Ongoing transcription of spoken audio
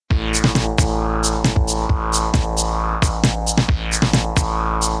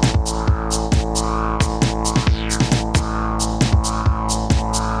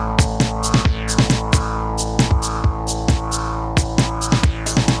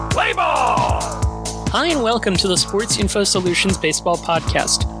Hi, and welcome to the Sports Info Solutions Baseball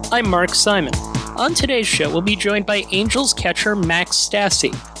Podcast. I'm Mark Simon. On today's show, we'll be joined by Angels catcher Max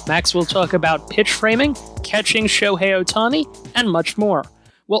Stassi. Max will talk about pitch framing, catching Shohei Ohtani, and much more.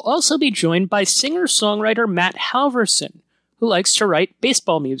 We'll also be joined by singer-songwriter Matt Halverson, who likes to write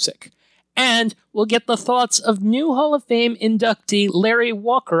baseball music. And we'll get the thoughts of new Hall of Fame inductee Larry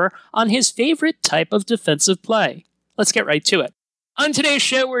Walker on his favorite type of defensive play. Let's get right to it. On today's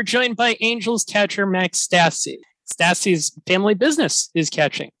show, we're joined by Angels catcher Max Stassi. Stassi's family business is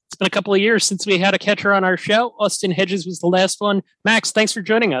catching. It's been a couple of years since we had a catcher on our show. Austin Hedges was the last one. Max, thanks for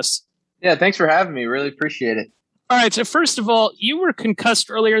joining us. Yeah, thanks for having me. Really appreciate it. All right, so first of all, you were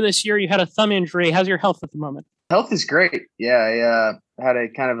concussed earlier this year. You had a thumb injury. How's your health at the moment? Health is great. Yeah, I had a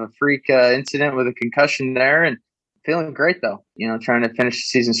kind of a freak incident with a concussion there and feeling great, though. Trying to finish the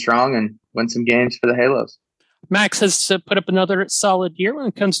season strong and win some games for the Halos. Max has put up another solid year when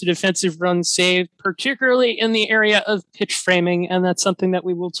it comes to defensive runs saved, particularly in the area of pitch framing, and that's something that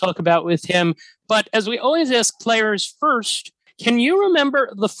we will talk about with him. But as we always ask players first, can you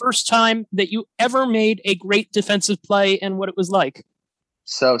remember the first time that you ever made a great defensive play and what it was like?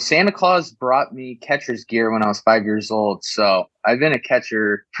 So Santa Claus brought me catcher's gear when I was 5 years old. So I've been a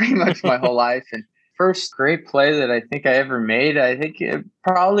catcher pretty much my whole life. And first great play that I think I ever made, I think it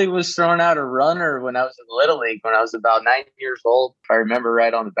probably was throwing out a runner when I was in Little League, when I was about 9 years old, if I remember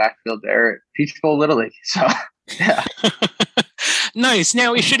right, on the backfield there at Peach Bowl Little League. So, yeah. Nice.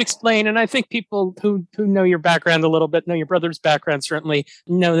 Now we should explain, and I think people who know your background a little bit, know your brother's background, certainly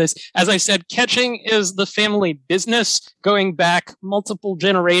know this. As I said, catching is the family business going back multiple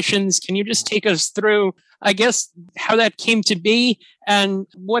generations. Can you just take us through, I guess, how that came to be and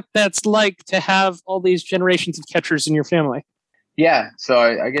what that's like to have all these generations of catchers in your family? Yeah, so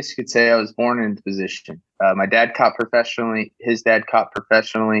I guess you could say I was born into the position. My dad caught professionally. His dad caught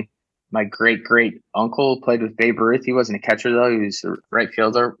professionally. My great-great-uncle played with Babe Ruth. He wasn't a catcher, though. He was a right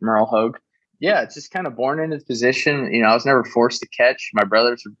fielder, Merle Hogue. Yeah, it's just kind of born into the position. I was never forced to catch. My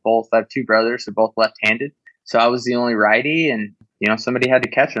brothers are both, I have two brothers, they're both left-handed. So I was the only righty, and, somebody had to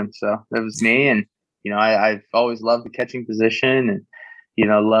catch them. So that was me. And, I've always loved the catching position and,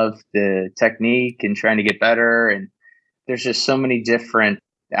 loved the technique and trying to get better. And there's just so many different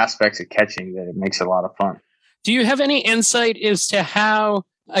aspects of catching that it makes it a lot of fun. Do you have any insight as to how,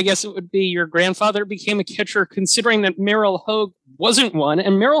 I guess it would be, your grandfather became a catcher, considering that Merrill Hogue wasn't one,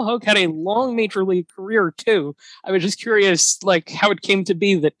 and Merrill Hogue had a long major league career too. I was just curious, how it came to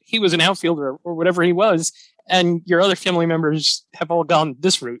be that he was an outfielder or whatever he was, and your other family members have all gone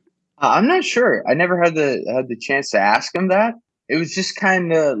this route. I'm not sure. I never had the chance to ask him that. It was just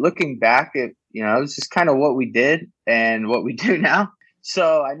kind of looking back at, it was just kind of what we did and what we do now.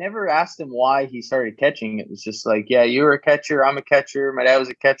 So I never asked him why he started catching. It was just like, yeah, you were a catcher, I'm a catcher, my dad was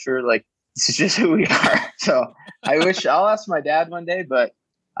a catcher. This is just who we are. So I'll ask my dad one day, but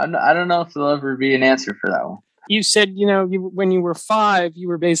I don't know if there'll ever be an answer for that one. You said, when you were 5, you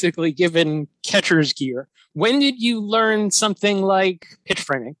were basically given catcher's gear. When did you learn something like pitch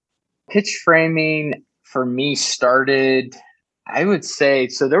framing? Pitch framing for me started, I would say,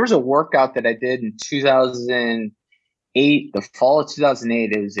 so there was a workout that I did in 2008, the fall of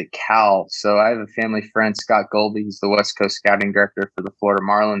 2008. It was at Cal. So I have a family friend, Scott Golby. He's the West Coast scouting director for the Florida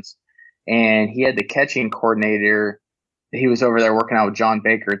Marlins. And he had the catching coordinator. He was over there working out with John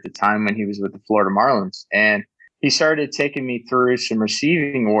Baker at the time when he was with the Florida Marlins. And he started taking me through some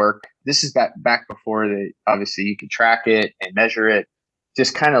receiving work. This is back before obviously you could track it and measure it.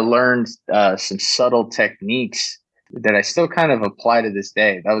 Just kind of learned some subtle techniques that I still kind of apply to this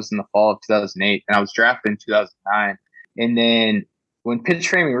day. That was in the fall of 2008, and I was drafted in 2009. And then when pitch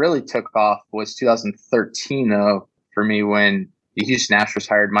framing really took off was 2013, though, for me, when the Houston Astros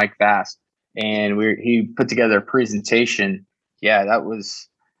hired Mike Vass, and he put together a presentation. Yeah, that was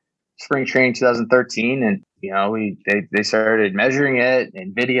spring training 2013, and they started measuring it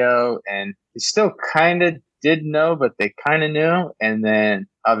in video, and they still kind of did know, but they kind of knew. And then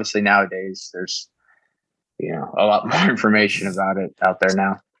obviously nowadays there's a lot more information about it out there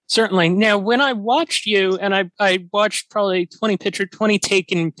now. Certainly. Now, when I watched you, and I watched probably 20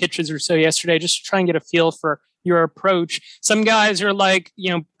 taken pitches or so yesterday, just to try and get a feel for your approach. Some guys are like,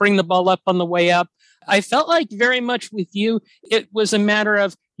 bring the ball up on the way up. I felt like very much with you, it was a matter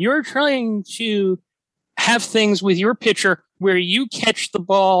of you're trying to have things with your pitcher where you catch the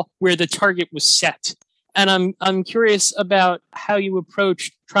ball where the target was set. And I'm curious about how you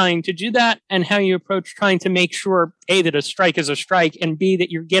approach trying to do that and how you approach trying to make sure, A, that a strike is a strike, and B,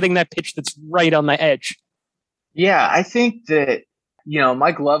 that you're getting that pitch that's right on the edge. Yeah, I think that,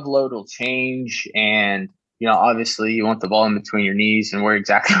 my glove load will change, and, obviously you want the ball in between your knees and where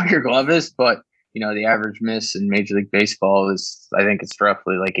exactly your glove is. But the average miss in Major League Baseball is, I think it's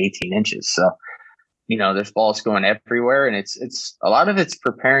roughly like 18 inches. So, there's balls going everywhere, and it's a lot of it's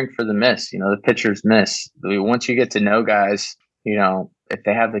preparing for the miss, the pitcher's miss. Once you get to know guys, if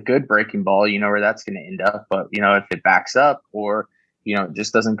they have the good breaking ball, you know where that's going to end up. But, if it backs up or, it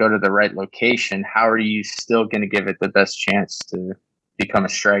just doesn't go to the right location, how are you still going to give it the best chance to become a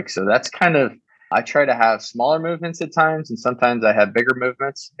strike? So that's kind of, I try to have smaller movements at times, and sometimes I have bigger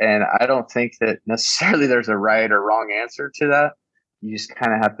movements. And I don't think that necessarily there's a right or wrong answer to that. You just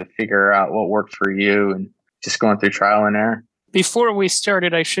kind of have to figure out what works for you and just going through trial and error. Before we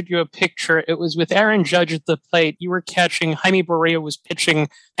started, I showed you a picture. It was with Aaron Judge at the plate. You were catching. Jaime Barria was pitching,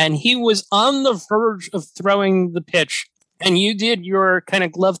 and he was on the verge of throwing the pitch. And you did your kind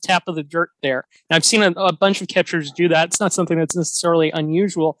of glove tap of the dirt there. And I've seen a bunch of catchers do that. It's not something that's necessarily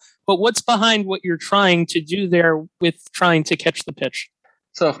unusual. But what's behind what you're trying to do there with trying to catch the pitch?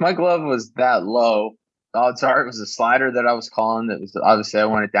 So if my glove was that low, odds are it was a slider that I was calling. That was obviously I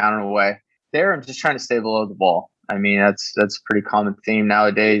want it down and away. There, I'm just trying to stay below the ball. I mean, that's a pretty common theme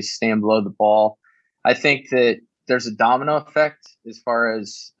nowadays, staying below the ball. I think that there's a domino effect as far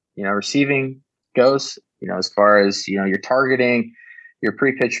as, receiving goes, as far as, your targeting, your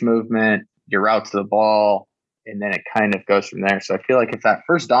pre-pitch movement, your route to the ball, and then it kind of goes from there. So I feel like if that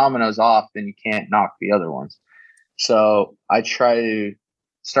first domino's off, then you can't knock the other ones. So I try to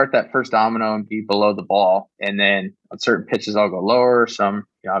start that first domino and be below the ball. And then on certain pitches, I'll go lower. Some,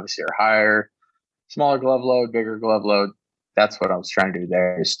 obviously are higher, smaller glove load, bigger glove load. That's what I was trying to do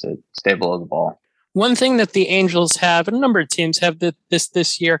there, is to stay below the ball. One thing that the Angels have, and a number of teams have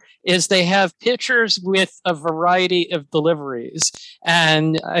this year, is they have pitchers with a variety of deliveries.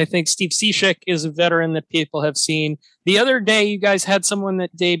 And I think Steve Cishek is a veteran that people have seen. The other day, you guys had someone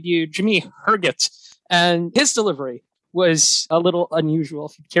that debuted, Jimmy Herget, and his delivery was a little unusual,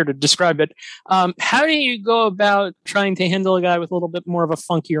 if you care to describe it. How do you go about trying to handle a guy with a little bit more of a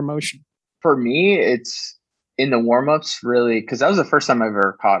funkier motion? For me, it's in the warmups, really, because that was the first time I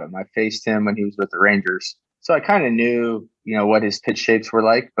ever caught him. I faced him when he was with the Rangers. So I kind of knew, what his pitch shapes were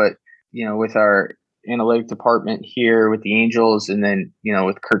like. But, with our analytic department here with the Angels, and then,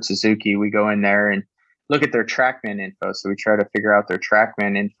 with Kurt Suzuki, we go in there and look at their TrackMan info. So we try to figure out their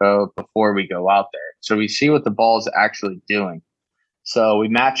TrackMan info before we go out there. So we see what the ball is actually doing. So we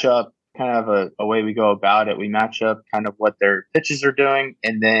match up kind of a way we go about it. We match up kind of what their pitches are doing.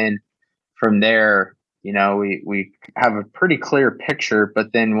 And then from there, we have a pretty clear picture.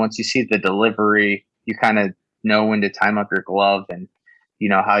 But then once you see the delivery, you kind of know when to time up your glove and,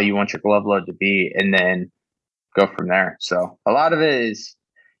 how you want your glove load to be, and then go from there. So a lot of it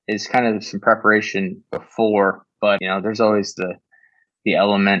is kind of some preparation before, but there's always the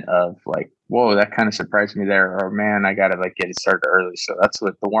element of like, whoa, that kind of surprised me there, or man, I gotta get it started early. So that's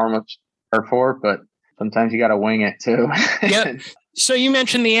what the warm-ups are for, but sometimes you gotta wing it too. Yep. So you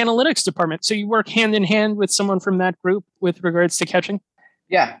mentioned the analytics department. So you work hand in hand with someone from that group with regards to catching?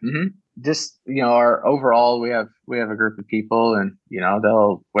 Yeah. Mm-hmm. Just, our overall, we have a group of people, and,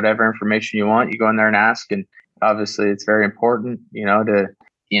 they'll, whatever information you want, you go in there and ask. And obviously it's very important, to,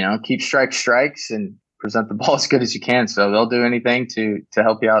 keep strikes and present the ball as good as you can. So they'll do anything to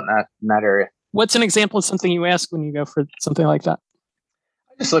help you out in that area. What's an example of something you ask when you go for something like that?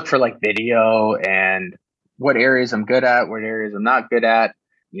 I just look for video and what areas I'm good at, what areas I'm not good at,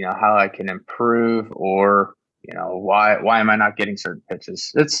 how I can improve, or, why am I not getting certain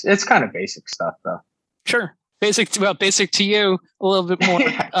pitches? It's kind of basic stuff though. Sure. Basic to you, a little bit more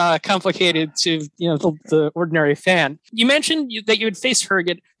complicated to the ordinary fan. You mentioned that you had faced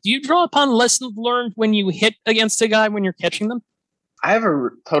Herget. Do you draw upon lessons learned when you hit against a guy when you're catching them? I have a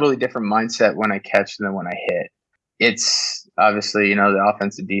totally different mindset when I catch than when I hit. It's obviously, the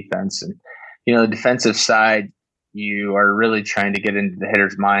offensive defense, and, the defensive side, you are really trying to get into the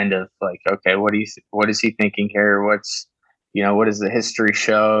hitter's mind of like, okay, what is he thinking here? What does the history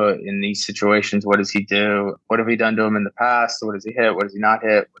show in these situations? What does he do? What have we done to him in the past? What does he hit? What does he not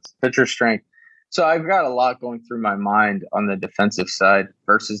hit? What's the pitcher strength? So I've got a lot going through my mind on the defensive side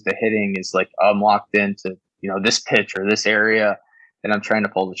versus the hitting is like, I'm locked into, this pitch or this area, and I'm trying to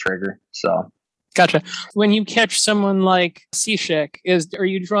pull the trigger. So. Gotcha. When you catch someone like Cishek, are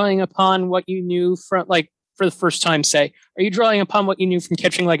you drawing upon what you knew from, for the first time, say? Are you drawing upon what you knew from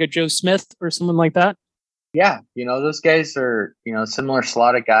catching like a Joe Smith or someone like that? Yeah, those guys are, similar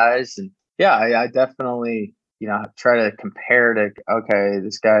slotted guys. And yeah, I definitely, try to compare to, okay,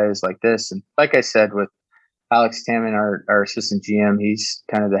 this guy is like this. And like I said, with Alex Tamman, our assistant GM, he's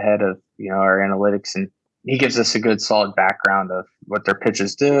kind of the head of, our analytics, and he gives us a good solid background of what their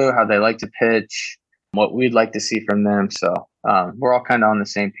pitchers do, how they like to pitch, what we'd like to see from them. So we're all kind of on the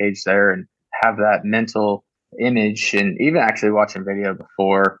same page there, and have that mental image, and even actually watching video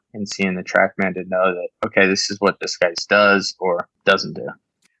before and seeing the TrackMan to know that, okay, this is what this guy does or doesn't do.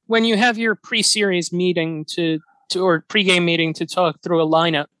 When you have your pre-series meeting or pregame meeting to talk through a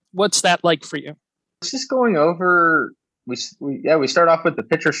lineup, what's that like for you? It's just going over. We start off with the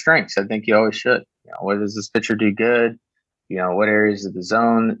pitcher strengths. I think you always should. What does this pitcher do good? What areas of the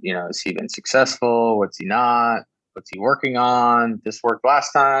zone? Has he been successful? What's he not? What's he working on? This worked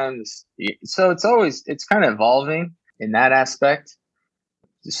last time. So it's kind of evolving in that aspect.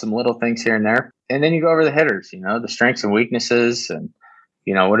 Just some little things here and there, and then you go over the hitters. The strengths and weaknesses, and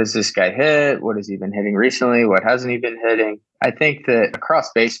what does this guy hit? What has he been hitting recently? What hasn't he been hitting? I think that across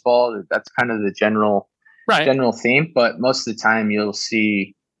baseball, that's kind of the general theme. But most of the time, you'll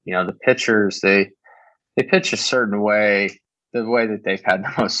see, the pitchers, they pitch a certain way, the way that they've had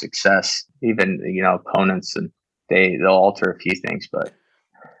the most success. Even opponents, and they'll alter a few things, but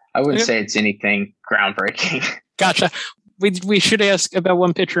I wouldn't say it's anything groundbreaking. Gotcha. We should ask about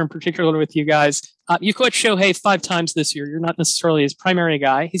one pitcher in particular with you guys. You caught Shohei 5 times this year. You're not necessarily his primary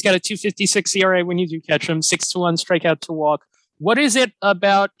guy. He's got a 2.56 ERA when you do catch him, 6-1 strikeout to walk. What is it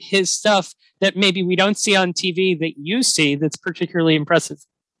about his stuff that maybe we don't see on TV that you see that's particularly impressive?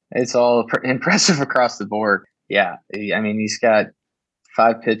 It's all impressive across the board. Yeah. I mean, he's got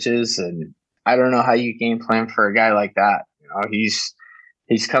 5 pitches, and I don't know how you game plan for a guy like that.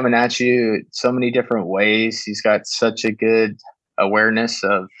 He's coming at you so many different ways. He's got such a good awareness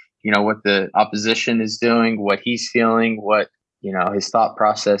of, what the opposition is doing, what he's feeling, what, his thought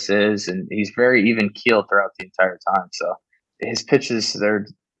process is. And he's very even keeled throughout the entire time. So his pitches, they're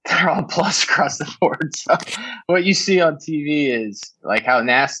all plus across the board. So what you see on TV is like how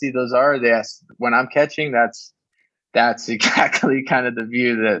nasty those are. When I'm catching, that's exactly kind of the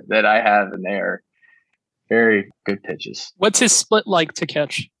view that I have, and they are very good pitches. What's his split like to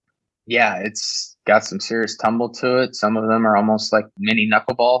catch? Yeah, it's got some serious tumble to it. Some of them are almost like mini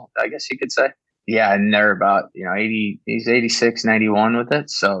knuckleball, I guess you could say. Yeah, and they're about, 80, he's 86, 91 with it.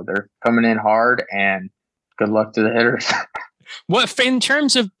 So they're coming in hard, and good luck to the hitters. What, in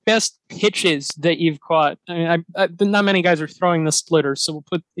terms of best pitches that you've caught? I mean, not many guys are throwing the splitter, so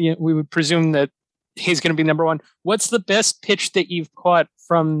we would presume that he's going to be number one. What's the best pitch that you've caught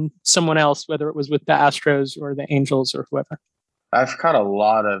from someone else, whether it was with the Astros or the Angels or whoever? I've caught a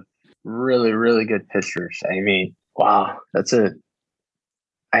lot of really, really good pitchers. I mean, wow, there's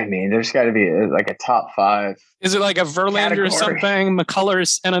got to be like a top 5. Is it like a Verlander or something?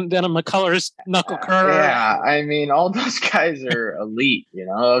 McCullers, and then a McCullers knuckle curve? Yeah, I mean, all those guys are elite.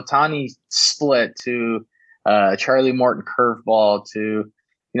 Ohtani split to Charlie Morton curveball to,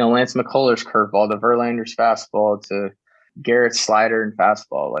 Lance McCullers curveball to Verlander's fastball to Garrett's slider and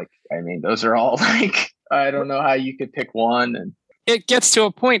fastball. Like, I mean, those are all like, I don't know how you could pick one. And it gets to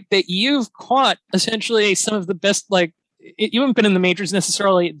a point that you've caught essentially some of the best, you haven't been in the majors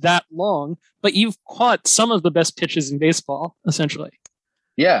necessarily that long, but you've caught some of the best pitches in baseball, essentially.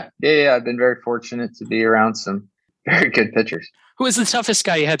 Yeah. I've been very fortunate to be around some very good pitchers. Who is the toughest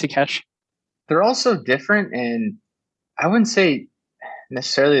guy you had to catch? They're all so different, and I wouldn't say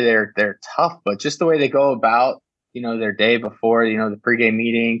necessarily they're tough, but just the way they go about, their day before, the pregame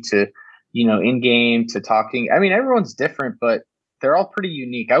meeting to, in game to talking. I mean, everyone's different, but they're all pretty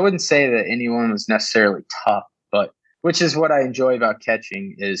unique. I wouldn't say that anyone was necessarily tough, but which is what I enjoy about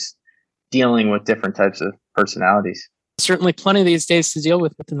catching, is dealing with different types of personalities. Certainly plenty these days to deal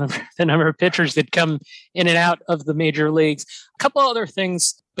with the number of pitchers that come in and out of the major leagues. A couple other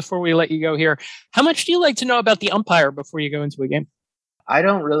things before we let you go here. How much do you like to know about the umpire before you go into a game? I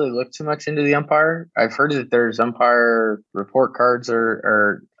don't really look too much into the umpire. I've heard that there's umpire report cards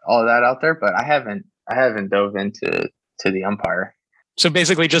or all of that out there, but I haven't dove into the umpire. So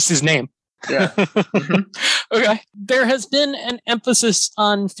basically just his name. Yeah. Mm-hmm. Okay. There has been an emphasis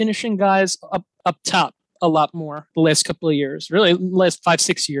on finishing guys up top a lot more the last couple of years, really last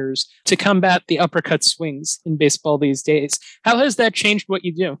 5-6 years, to combat the uppercut swings in baseball these days. How has that changed what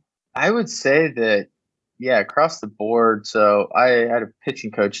you do? I would say that, across the board. So I had a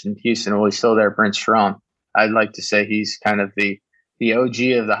pitching coach in Houston, well, he's still there, Brent Strom. I'd like to say he's kind of the OG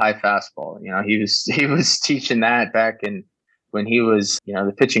of the high fastball. He was teaching that back in when he was,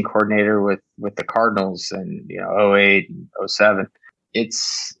 the pitching coordinator with the Cardinals in, 08 and 07.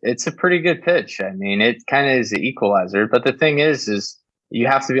 It's a pretty good pitch. I mean, it kind of is the equalizer, but the thing is you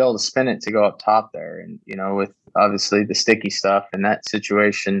have to be able to spin it to go up top there. And, with obviously the sticky stuff in that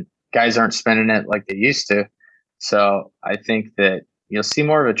situation, guys aren't spinning it like they used to. So I think that you'll see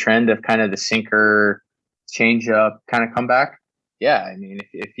more of a trend of kind of the sinker change up kind of come back. Yeah. I mean,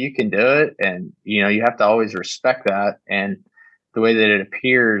 if you can do it, and, you have to always respect that. And the way that it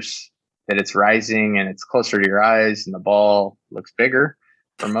appears that it's rising and it's closer to your eyes and the ball looks bigger,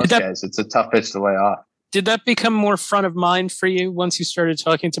 for most guys, it's a tough pitch to lay off. Did that become more front of mind for you once you started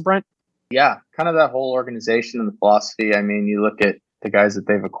talking to Brent? Yeah, kind of that whole organization and the philosophy. I mean, you look at the guys that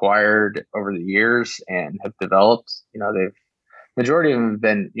they've acquired over the years and have developed, majority of them have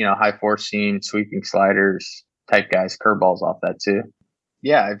been, high force seam, sweeping sliders type guys, curveballs off that too.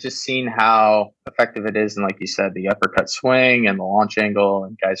 Yeah, I've just seen how effective it is. And like you said, the uppercut swing and the launch angle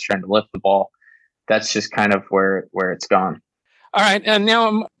and guys trying to lift the ball. That's just kind of where it's gone. All right. And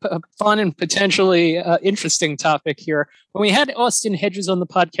now a fun and potentially interesting topic here. When we had Austin Hedges on the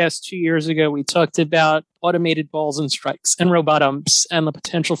podcast 2 years ago, we talked about automated balls and strikes and robot umps and the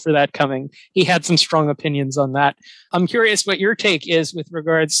potential for that coming. He had some strong opinions on that. I'm curious what your take is with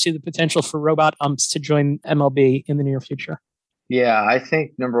regards to the potential for robot umps to join MLB in the near future. Yeah, I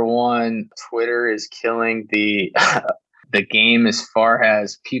think number one, Twitter is killing the the game as far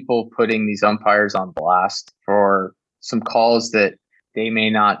as people putting these umpires on blast for some calls that they may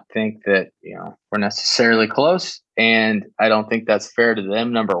not think that, were necessarily close. And I don't think that's fair to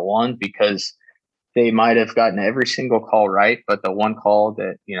them, number one, because they might have gotten every single call right, but the one call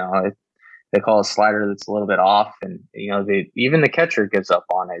that, they call a slider that's a little bit off, and, even the catcher gives up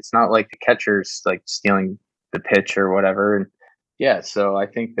on it. It's not like the catcher's like stealing the pitch or whatever. And yeah, so I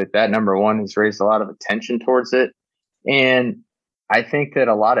think that number one has raised a lot of attention towards it. And I think that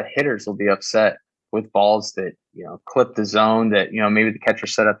a lot of hitters will be upset with balls that, clip the zone that, maybe the catcher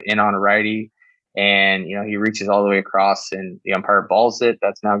set up in on a righty and, he reaches all the way across and the umpire balls it.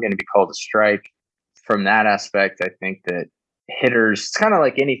 That's now going to be called a strike. From that aspect, I think that hitters, it's kind of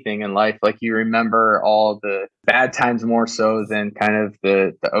like anything in life. Like you remember all the bad times more so than kind of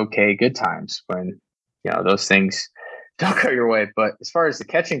the okay, good times when, those things don't go your way. But as far as the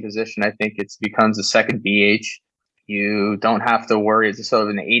catching position, I think it becomes a second DH. You don't have to worry. It's sort of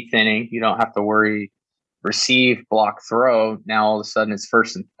in the eighth inning. You don't have to worry receive, block, throw. Now all of a sudden it's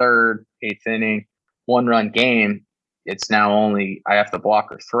first and third, eighth inning, 1-run game. It's now only I have to block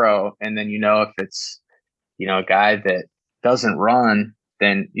or throw. And then, if it's, a guy that doesn't run,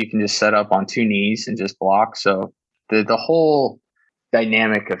 then you can just set up on two knees and just block. So the whole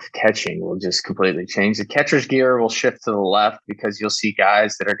dynamic of catching will just completely change. The catcher's gear will shift to the left because you'll see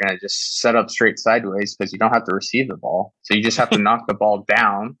guys that are going to just set up straight sideways because you don't have to receive the ball. So you just have to knock the ball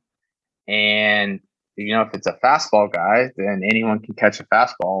down. And, if it's a fastball guy, then anyone can catch a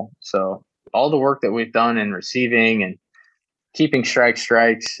fastball. So all the work that we've done in receiving and keeping strikes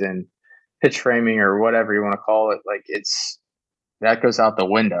and pitch framing or whatever you want to call it, like that goes out the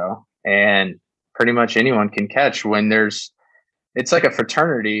window. And pretty much anyone can catch when it's like a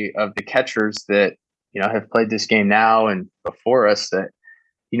fraternity of the catchers that, have played this game now and before us that,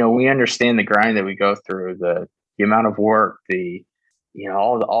 we understand the grind that we go through, the amount of work,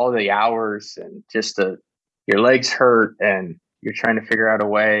 all the hours and just your legs hurt and you're trying to figure out a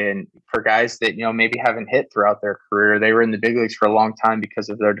way. And for guys that, maybe haven't hit throughout their career, they were in the big leagues for a long time because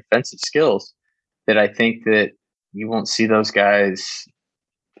of their defensive skills, that I think that you won't see those guys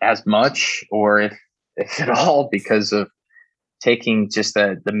as much or if at all because of taking just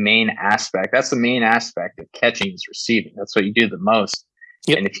the main aspect. That's the main aspect of catching is receiving. That's what you do the most.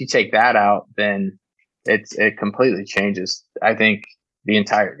 Yep. And if you take that out, then it completely changes, I think, the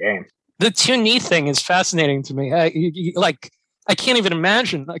entire game. The two-knee thing is fascinating to me. I can't even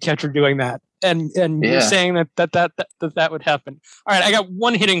imagine a catcher doing that. And you're saying that would happen. All right, I got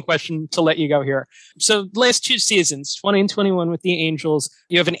one hitting question to let you go here. So last two seasons, 20 and 21 with the Angels,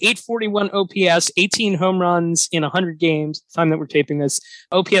 you have an 841 OPS, 18 home runs in 100 games, time that we're taping this,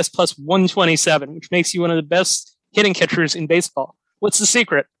 OPS plus 127, which makes you one of the best hitting catchers in baseball. What's the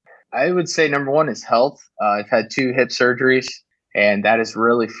secret? I would say number one is health. I've had 2 hip surgeries, and that has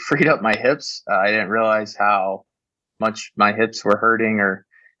really freed up my hips. I didn't realize how much my hips were hurting or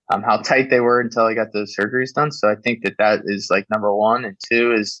how tight they were until I got those surgeries done. So I think that is like number one. And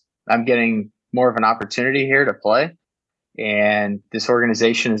 2 is I'm getting more of an opportunity here to play. And this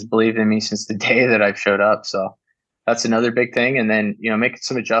organization has believed in me since the day that I've showed up. So that's another big thing. And then, making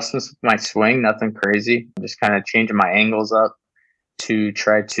some adjustments with my swing, nothing crazy. I'm just kind of changing my angles up to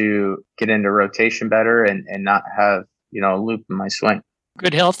try to get into rotation better and not have, a loop in my swing.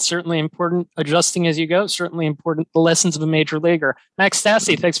 Good health, certainly important. Adjusting as you go, certainly important. The lessons of a major leaguer. Max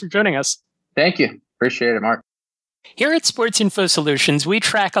Stassi, thanks for joining us. Thank you. Appreciate it, Mark. Here at Sports Info Solutions, we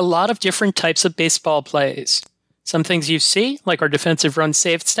track a lot of different types of baseball plays. Some things you see, like our defensive run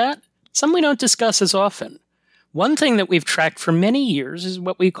saved stat. Some we don't discuss as often. One thing that we've tracked for many years is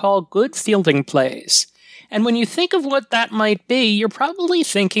what we call good fielding plays. And when you think of what that might be, you're probably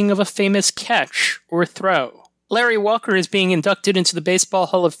thinking of a famous catch or throw. Larry Walker is being inducted into the Baseball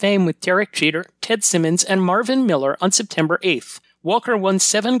Hall of Fame with Derek Jeter, Ted Simmons, and Marvin Miller on September 8th. Walker won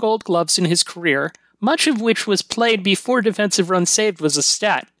 7 Gold Gloves in his career, much of which was played before defensive runs saved was a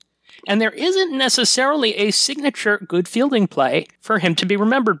stat. And there isn't necessarily a signature good fielding play for him to be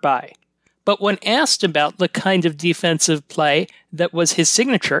remembered by. But when asked about the kind of defensive play that was his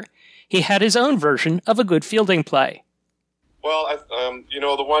signature, he had his own version of a good fielding play. Well,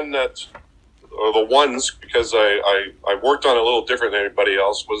 the one that, or the ones, because I worked on it a little different than anybody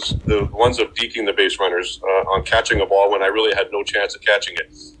else, was the ones of deking the base runners on catching a ball when I really had no chance of catching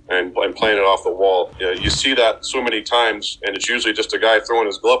it and playing it off the wall. You see that so many times, and it's usually just a guy throwing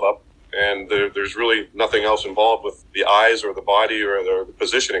his glove up, and there's really nothing else involved with the eyes or the body or the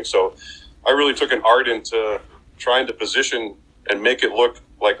positioning. So I really took an art into trying to position and make it look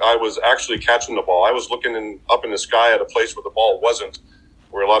like I was actually catching the ball. I was looking up in the sky at a place where the ball wasn't,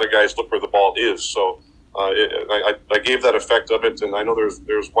 where a lot of guys look where the ball is. So I gave that effect of it. And I know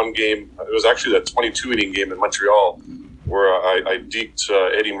there's one game, it was actually that 22-inning game in Montreal, where I deked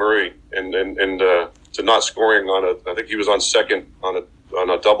Eddie Murray and to not scoring I think he was on second on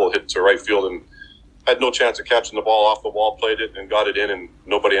a double hit to right field, and had no chance of catching the ball off the wall, played it and got it in, and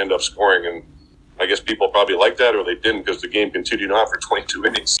nobody ended up scoring. And I guess people probably liked that, or they didn't, because the game continued on for 22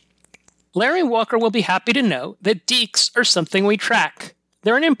 innings. Larry Walker will be happy to know that dekes are something we track.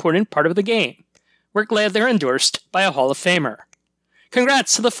 They're an important part of the game. We're glad they're endorsed by a Hall of Famer.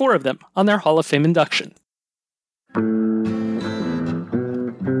 Congrats to the 4 of them on their Hall of Fame induction.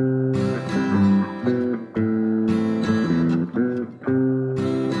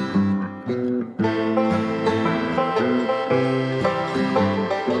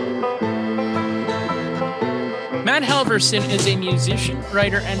 Matt Halverson is a musician,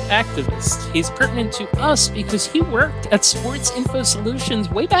 writer, and activist. He's pertinent to us because he worked at Sports Info Solutions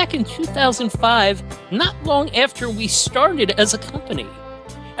way back in 2005, not long after we started as a company.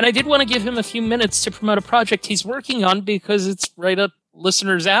 And I did want to give him a few minutes to promote a project he's working on because it's right up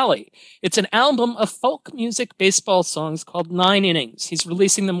listeners' alley. It's an album of folk music baseball songs called 9 Innings. He's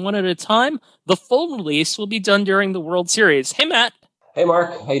releasing them one at a time. The full release will be done during the World Series. Hey, Matt. Hey,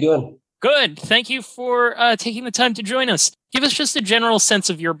 Mark. How you doing? Good. Thank you for taking the time to join us. Give us just a general sense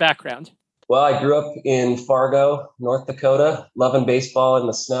of your background. Well, I grew up in Fargo, North Dakota, loving baseball in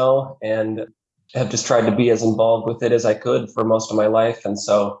the snow, and have just tried to be as involved with it as I could for most of my life. And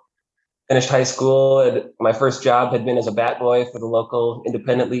so finished high school, and my first job had been as a bat boy for the local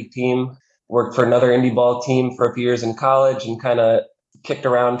independent league team. Worked for another indie ball team for a few years in college, and kind of kicked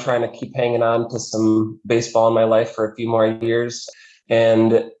around trying to keep hanging on to some baseball in my life for a few more years.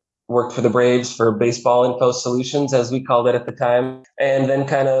 And worked for the Braves for Baseball Info Solutions, as we called it at the time, and then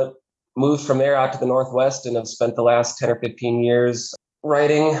kind of moved from there out to the Northwest, and have spent the last 10 or 15 years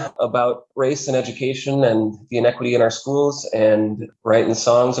writing about race and education and the inequity in our schools, and writing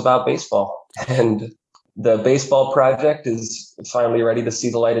songs about baseball. And the baseball project is finally ready to see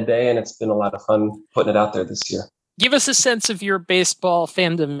the light of day, and it's been a lot of fun putting it out there this year. Give us a sense of your baseball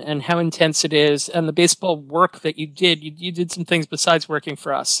fandom and how intense it is, and the baseball work that you did. You did some things besides working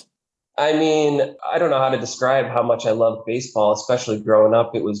for us. I mean, I don't know how to describe how much I loved baseball, especially growing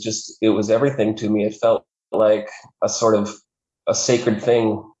up. It was everything to me. It felt like a sort of a sacred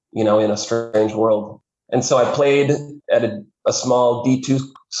thing, in a strange world. And so I played at a small D2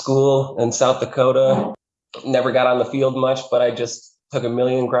 school in South Dakota. Never got on the field much, but I just took a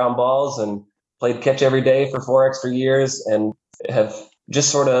million ground balls and played catch every day for 4 extra years, and have just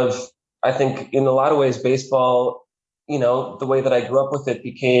sort of, I think in a lot of ways, baseball, the way that I grew up with it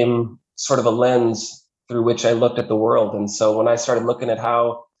became sort of a lens through which I looked at the world. And so when I started looking at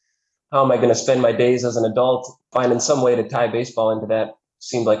how am I going to spend my days as an adult, finding some way to tie baseball into that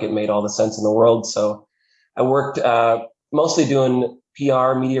seemed like it made all the sense in the world. So I worked mostly doing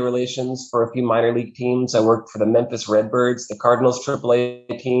PR, media relations for a few minor league teams. I worked for the Memphis Redbirds, the Cardinals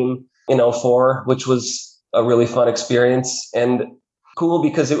AAA team in 2004, which was a really fun experience and cool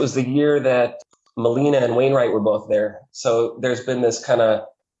because it was the year that Molina and Wainwright were both there. So there's been this kind of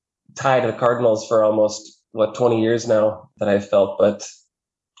tie to the Cardinals for almost 20 years now that I've felt. But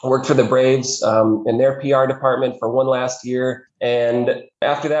I worked for the Braves in their PR department for one last year. And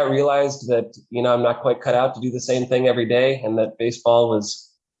after that, realized that, I'm not quite cut out to do the same thing every day, and that baseball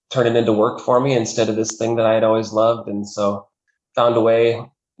was turning into work for me instead of this thing that I had always loved. And so found a way,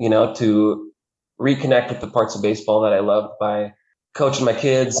 to reconnect with the parts of baseball that I loved by coaching my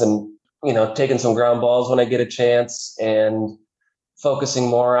kids and, taking some ground balls when I get a chance, and focusing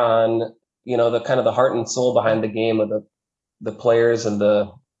more on, the kind of the heart and soul behind the game of the players and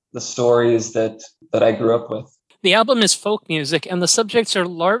the stories that I grew up with. The album is folk music, and the subjects are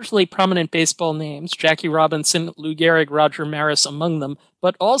largely prominent baseball names, Jackie Robinson, Lou Gehrig, Roger Maris among them,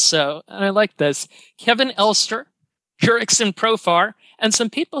 but also, and I like this, Kevin Elster, Jurickson Profar, and some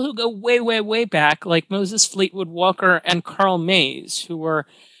people who go way, way, way back, like Moses Fleetwood Walker and Carl Mays, who were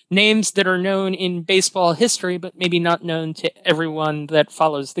names that are known in baseball history, but maybe not known to everyone that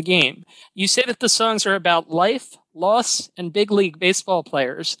follows the game. You say that the songs are about life, loss, and big league baseball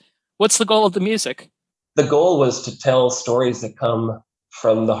players. What's the goal of the music? The goal was to tell stories that come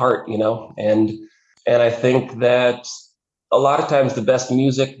from the heart, and I think that a lot of times the best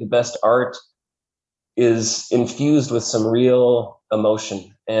music, the best art is infused with some real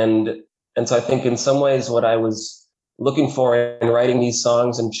emotion. And so I think in some ways what I was looking for in writing these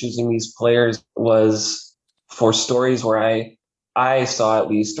songs and choosing these players was for stories where I saw at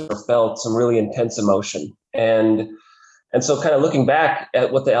least or felt some really intense emotion. And so kind of looking back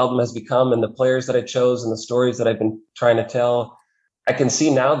at what the album has become and the players that I chose and the stories that I've been trying to tell, I can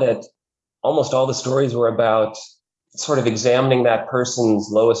see now that almost all the stories were about sort of examining that person's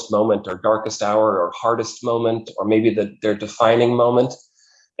lowest moment or darkest hour or hardest moment, or maybe their defining moment,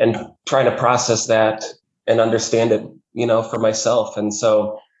 and trying to process that and understand it, for myself. And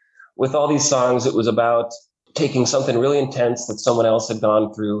so with all these songs, it was about taking something really intense that someone else had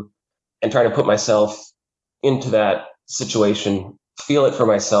gone through and trying to put myself into that situation, feel it for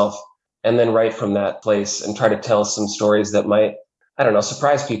myself, and then write from that place and try to tell some stories that might,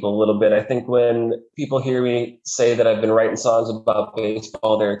 surprise people a little bit. I think when people hear me say that I've been writing songs about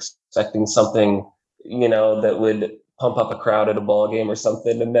baseball, they're expecting something, that would pump up a crowd at a ball game or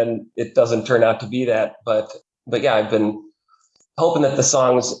something. And then it doesn't turn out to be that. But yeah, I've been hoping that the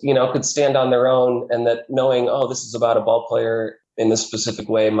songs, could stand on their own, and that knowing, this is about a ball player in this specific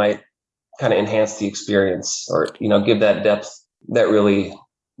way might kind of enhance the experience, or, give that depth that really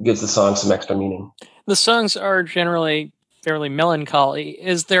gives the song some extra meaning. The songs are generally fairly melancholy.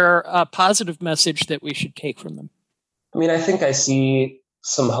 Is there a positive message that we should take from them? I mean, I think I see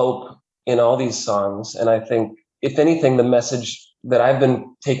some hope in all these songs. And I think, if anything, the message that I've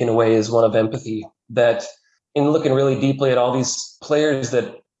been taken away is one of empathy, that in looking really deeply at all these players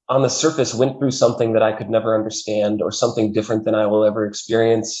that on the surface went through something that I could never understand, or something different than I will ever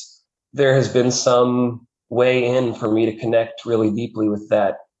experience, there has been some way in for me to connect really deeply with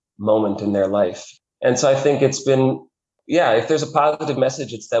that moment in their life. And so I think it's been, if there's a positive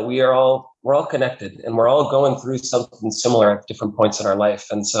message, it's that we're all connected, and we're all going through something similar at different points in our life.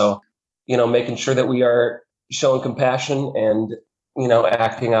 And so, making sure that we are showing compassion and,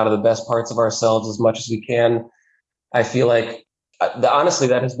 acting out of the best parts of ourselves as much as we can. I feel like honestly,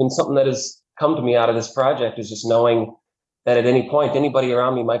 that has been something that has come to me out of this project, is just knowing that at any point, anybody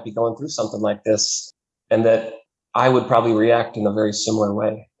around me might be going through something like this, and that I would probably react in a very similar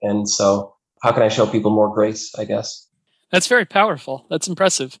way. And so how can I show people more grace, I guess? That's very powerful. That's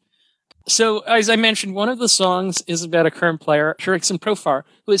impressive. So, as I mentioned, one of the songs is about a current player, Jurickson Profar,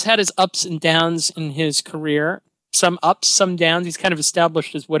 who has had his ups and downs in his career. Some ups, some downs. He's kind of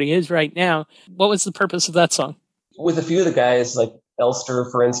established as what he is right now. What was the purpose of that song? With a few of the guys, like Elster,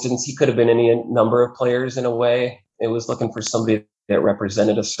 for instance, he could have been any number of players in a way. It was looking for somebody that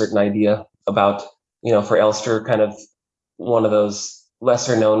represented a certain idea about, for Elster, kind of one of those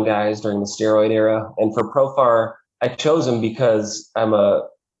lesser known guys during the steroid era. And for Profar, I chose him because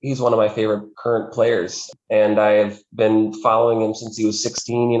he's one of my favorite current players. And I've been following him since he was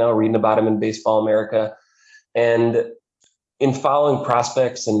 16, reading about him in Baseball America. And in following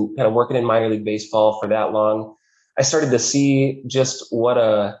prospects and kind of working in minor league baseball for that long, I started to see just what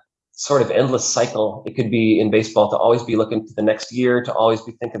a sort of endless cycle it could be in baseball, to always be looking to the next year, to always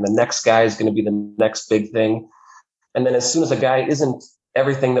be thinking the next guy is going to be the next big thing. And then as soon as a guy isn't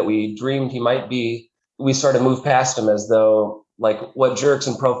everything that we dreamed he might be, we sort of move past him, as though like what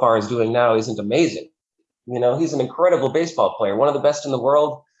Jurickson Profar is doing now isn't amazing. He's an incredible baseball player, one of the best in the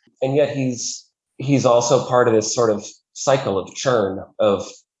world. And yet he's also part of this sort of cycle of churn, of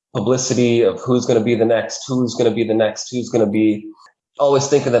publicity, of who's going to be the next, who's going to be always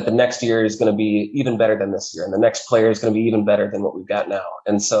thinking that the next year is going to be even better than this year, and the next player is going to be even better than what we've got now.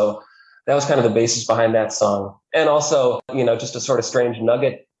 And so that was kind of the basis behind that song. And also, just a sort of strange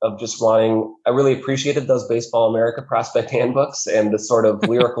nugget of just I really appreciated those Baseball America prospect handbooks and the sort of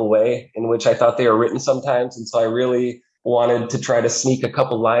lyrical way in which I thought they were written sometimes. And so I really wanted to try to sneak a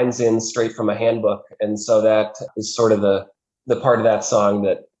couple lines in straight from a handbook. And so that is sort of the part of that song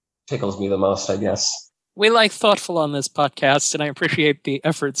that tickles me the most, I guess. We like thoughtful on this podcast, and I appreciate the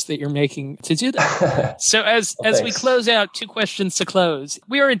efforts that you're making to do that. So as we close out, 2 questions to close.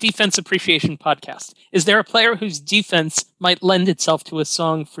 We are a defense appreciation podcast. Is there a player whose defense might lend itself to a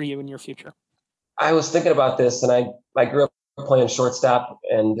song for you in your future? I was thinking about this, and I grew up playing shortstop,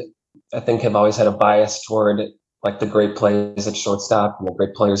 and I think have always had a bias toward like the great plays at shortstop and the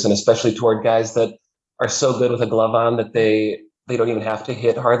great players, and especially toward guys that are so good with a glove on that they don't even have to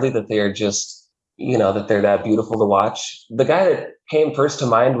hit hardly, that they are just, that they're that beautiful to watch. The guy that came first to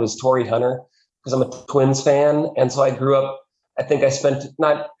mind was Torrey Hunter, because I'm a Twins fan. And so I grew up, I think I spent,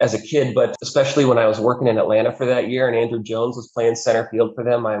 not as a kid, but especially when I was working in Atlanta for that year and Andrew Jones was playing center field for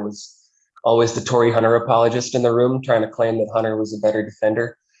them, I was always the Torrey Hunter apologist in the room, trying to claim that Hunter was a better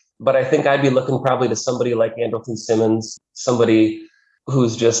defender. But I think I'd be looking probably to somebody like Andrelton Simmons, somebody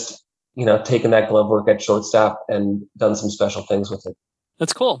who's just, taken that glove work at shortstop and done some special things with it.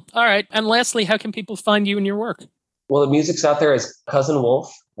 That's cool. All right. And lastly, how can people find you and your work? Well, the music's out there as Cousin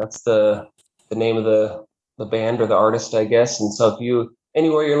Wolf. That's the name of the band or the artist, I guess. And so if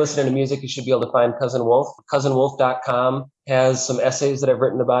anywhere you're listening to music, you should be able to find Cousin Wolf. CousinWolf.com has some essays that I've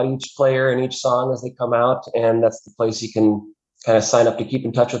written about each player and each song as they come out. And that's the place you can kind of sign up to keep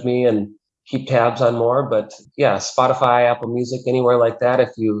in touch with me and keep tabs on more. But yeah, Spotify, Apple Music, anywhere like that. If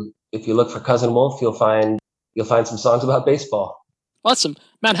you look for Cousin Wolf, you'll find some songs about baseball. Awesome.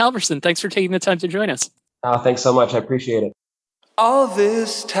 Matt Halverson, thanks for taking the time to join us. Thanks so much. I appreciate it. All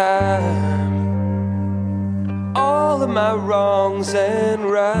this time, all of my wrongs and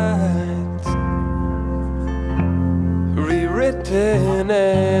rights, rewritten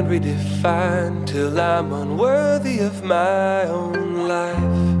and redefined till I'm unworthy of my own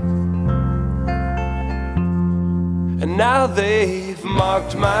life. And now they've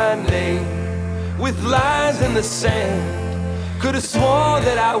marked my name with lines in the sand. Could have sworn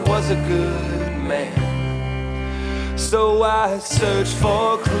that I was a good man. So I searched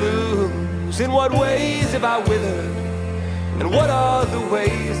for clues. In what ways have I withered? And what are the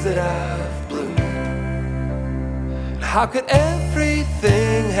ways that I've bloomed? How could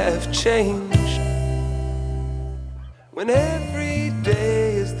everything have changed when every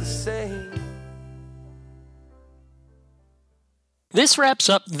day is the same? This wraps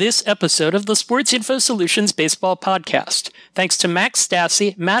up this episode of the Sports Info Solutions Baseball Podcast. Thanks to Max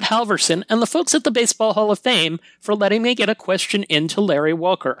Stassi, Matt Halverson, and the folks at the Baseball Hall of Fame for letting me get a question into Larry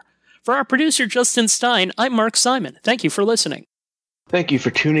Walker. For our producer, Justin Stein, I'm Mark Simon. Thank you for listening. Thank you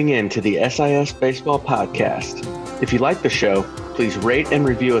for tuning in to the SIS Baseball Podcast. If you like the show, please rate and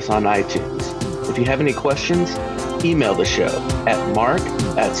review us on iTunes. If you have any questions, email the show at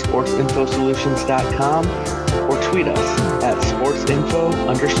mark@sportsinfosolutions.com or tweet us at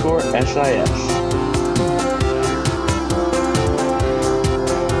sportsinfo_SIS.